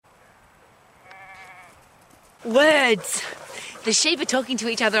Words. The sheep are talking to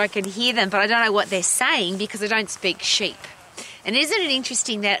each other. I can hear them, but I don't know what they're saying because I don't speak sheep. And isn't it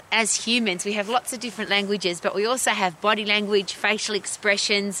interesting that as humans, we have lots of different languages, but we also have body language, facial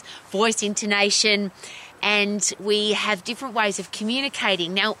expressions, voice intonation, and we have different ways of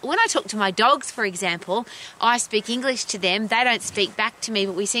communicating. Now, when I talk to my dogs, for example, I speak English to them. They don't speak back to me,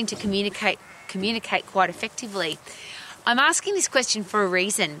 but we seem to communicate quite effectively. I'm asking this question for a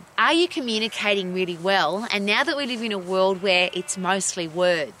reason. Are you communicating really well? And now that we live in a world where it's mostly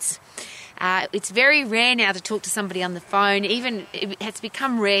words, it's very rare now to talk to somebody on the phone. Even it has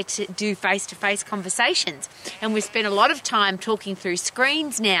become rare to do face-to-face conversations. And we spend a lot of time talking through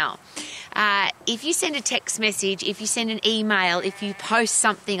screens now. If you send a text message, if you send an email, if you post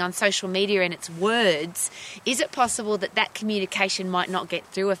something on social media and it's words, is it possible that that communication might not get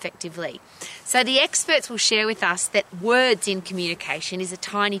through effectively? So the experts will share with us that words in communication is a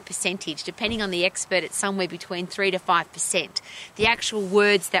tiny percentage. Depending on the expert, it's somewhere between 3 to 5%. The actual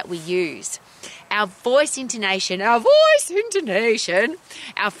words that we use. Our voice intonation, our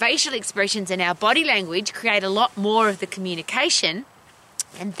facial expressions and our body language create a lot more of the communication.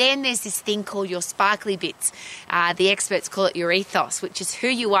 And then there's this thing called your sparkly bits. The experts call it your ethos, which is who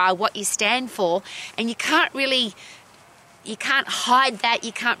you are, what you stand for, and you can't hide that,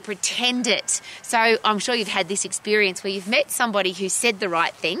 you can't pretend it. So I'm sure you've had this experience where you've met somebody who said the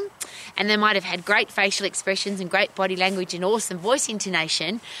right thing, and they might have had great facial expressions and great body language and awesome voice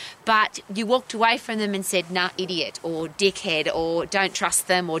intonation, but you walked away from them and said, nah, idiot, or dickhead, or don't trust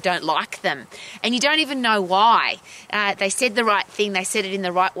them, or don't like them. And you don't even know why. They said the right thing, they said it in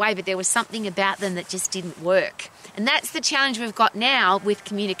the right way, but there was something about them that just didn't work. And that's the challenge we've got now with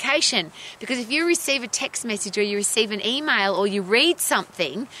communication, because if you receive a text message or you receive an email or you read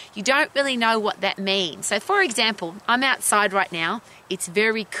something, you don't really know what that means. So for example, I'm outside right now. It's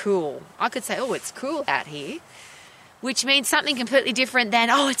very cool. I could say, oh, it's cool out here, which means something completely different than,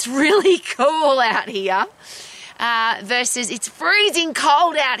 oh, it's really cool out here, versus it's freezing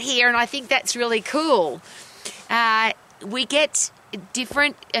cold out here and I think that's really cool. We get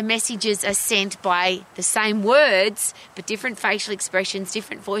different messages are sent by the same words, but different facial expressions,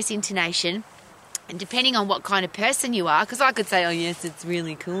 different voice intonation. And depending on what kind of person you are, because I could say, oh, yes, it's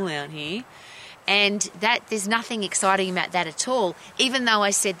really cool out here. And that there's nothing exciting about that at all, even though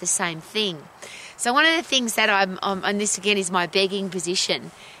I said the same thing. So one of the things that and this again is my begging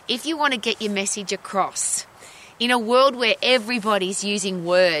position, if you want to get your message across, in a world where everybody's using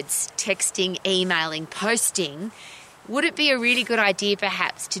words, texting, emailing, posting, would it be a really good idea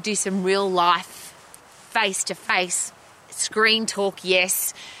perhaps to do some real life, face-to-face, screen talk,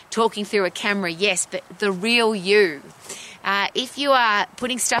 yes, talking through a camera, yes, but the real you? If you are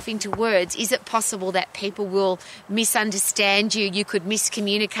putting stuff into words, is it possible that people will misunderstand you? You could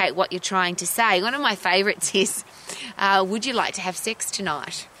miscommunicate what you're trying to say. One of my favourites is, would you like to have sex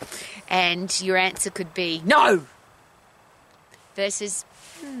tonight? And your answer could be, no! Versus,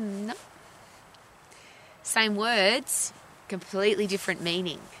 no. Same words, completely different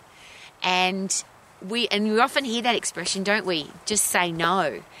meaning. And we often hear that expression, don't we? Just say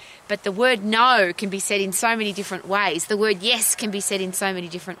no. But the word no can be said in so many different ways. The word yes can be said in so many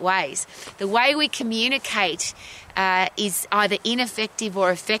different ways. The way we communicate is either ineffective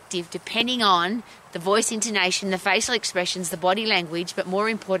or effective depending on the voice intonation, the facial expressions, the body language, but more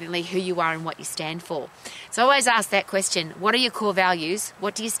importantly, who you are and what you stand for. So I always ask that question, what are your core values?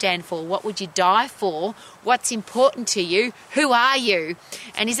 What do you stand for? What would you die for? What's important to you? Who are you?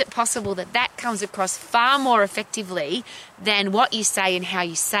 And is it possible that that comes across far more effectively than what you say and how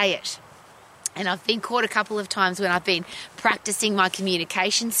you say it? And I've been caught a couple of times when I've been practicing my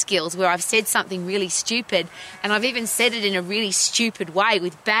communication skills where I've said something really stupid, and I've even said it in a really stupid way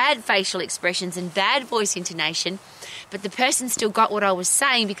with bad facial expressions and bad voice intonation, but the person still got what I was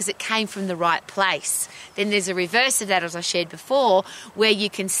saying because it came from the right place. Then there's a reverse of that, as I shared before, where you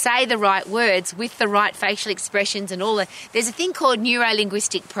can say the right words with the right facial expressions and all that. There's a thing called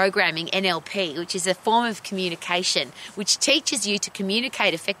neuro-linguistic programming, NLP, which is a form of communication, which teaches you to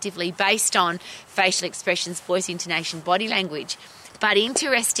communicate effectively based on facial expressions, voice intonation, body language. But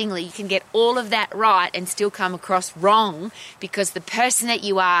interestingly, you can get all of that right and still come across wrong because the person that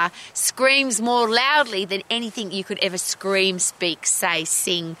you are screams more loudly than anything you could ever scream, speak, say,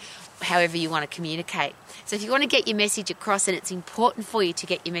 sing, however you want to communicate. So if you want to get your message across, and it's important for you to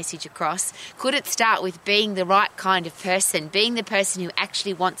get your message across, could it start with being the right kind of person, being the person who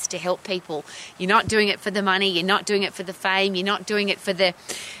actually wants to help people? You're not doing it for the money, you're not doing it for the fame, you're not doing it for the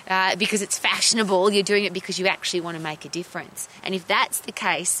because it's fashionable, you're doing it because you actually want to make a difference. And if that's the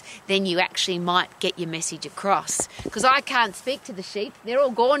case, then you actually might get your message across. Because I can't speak to the sheep, they're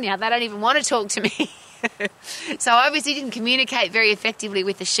all gone now, they don't even want to talk to me. So I obviously didn't communicate very effectively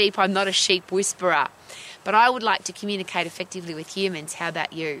with the sheep. I'm not a sheep whisperer. But I would like to communicate effectively with humans. How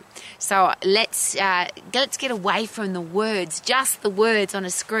about you? So let's get away from the words, just the words on a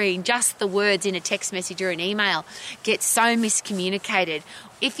screen, just the words in a text message or an email. Get so miscommunicated.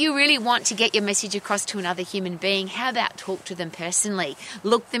 If you really want to get your message across to another human being, how about talk to them personally?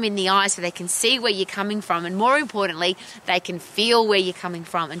 Look them in the eye so they can see where you're coming from, and more importantly, they can feel where you're coming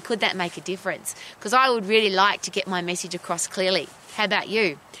from. And could that make a difference? Because I would really like to get my message across clearly. How about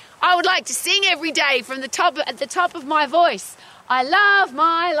you? I would like to sing every day from at the top of my voice. I love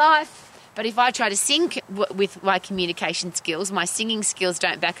my life. But if I try to sing with my communication skills, my singing skills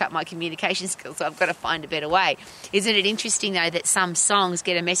don't back up my communication skills, so I've got to find a better way. Isn't it interesting, though, that some songs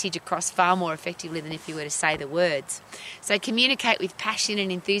get a message across far more effectively than if you were to say the words? So communicate with passion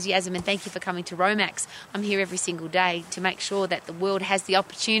and enthusiasm, and thank you for coming to Romax. I'm here every single day to make sure that the world has the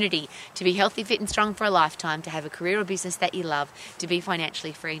opportunity to be healthy, fit and strong for a lifetime, to have a career or business that you love, to be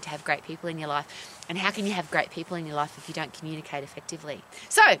financially free and to have great people in your life. And how can you have great people in your life if you don't communicate effectively?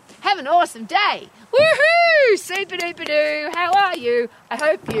 So, have an awesome day. Woohoo! Super duper doo. How are you? I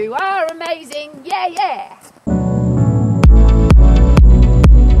hope you are amazing. Yeah, yeah.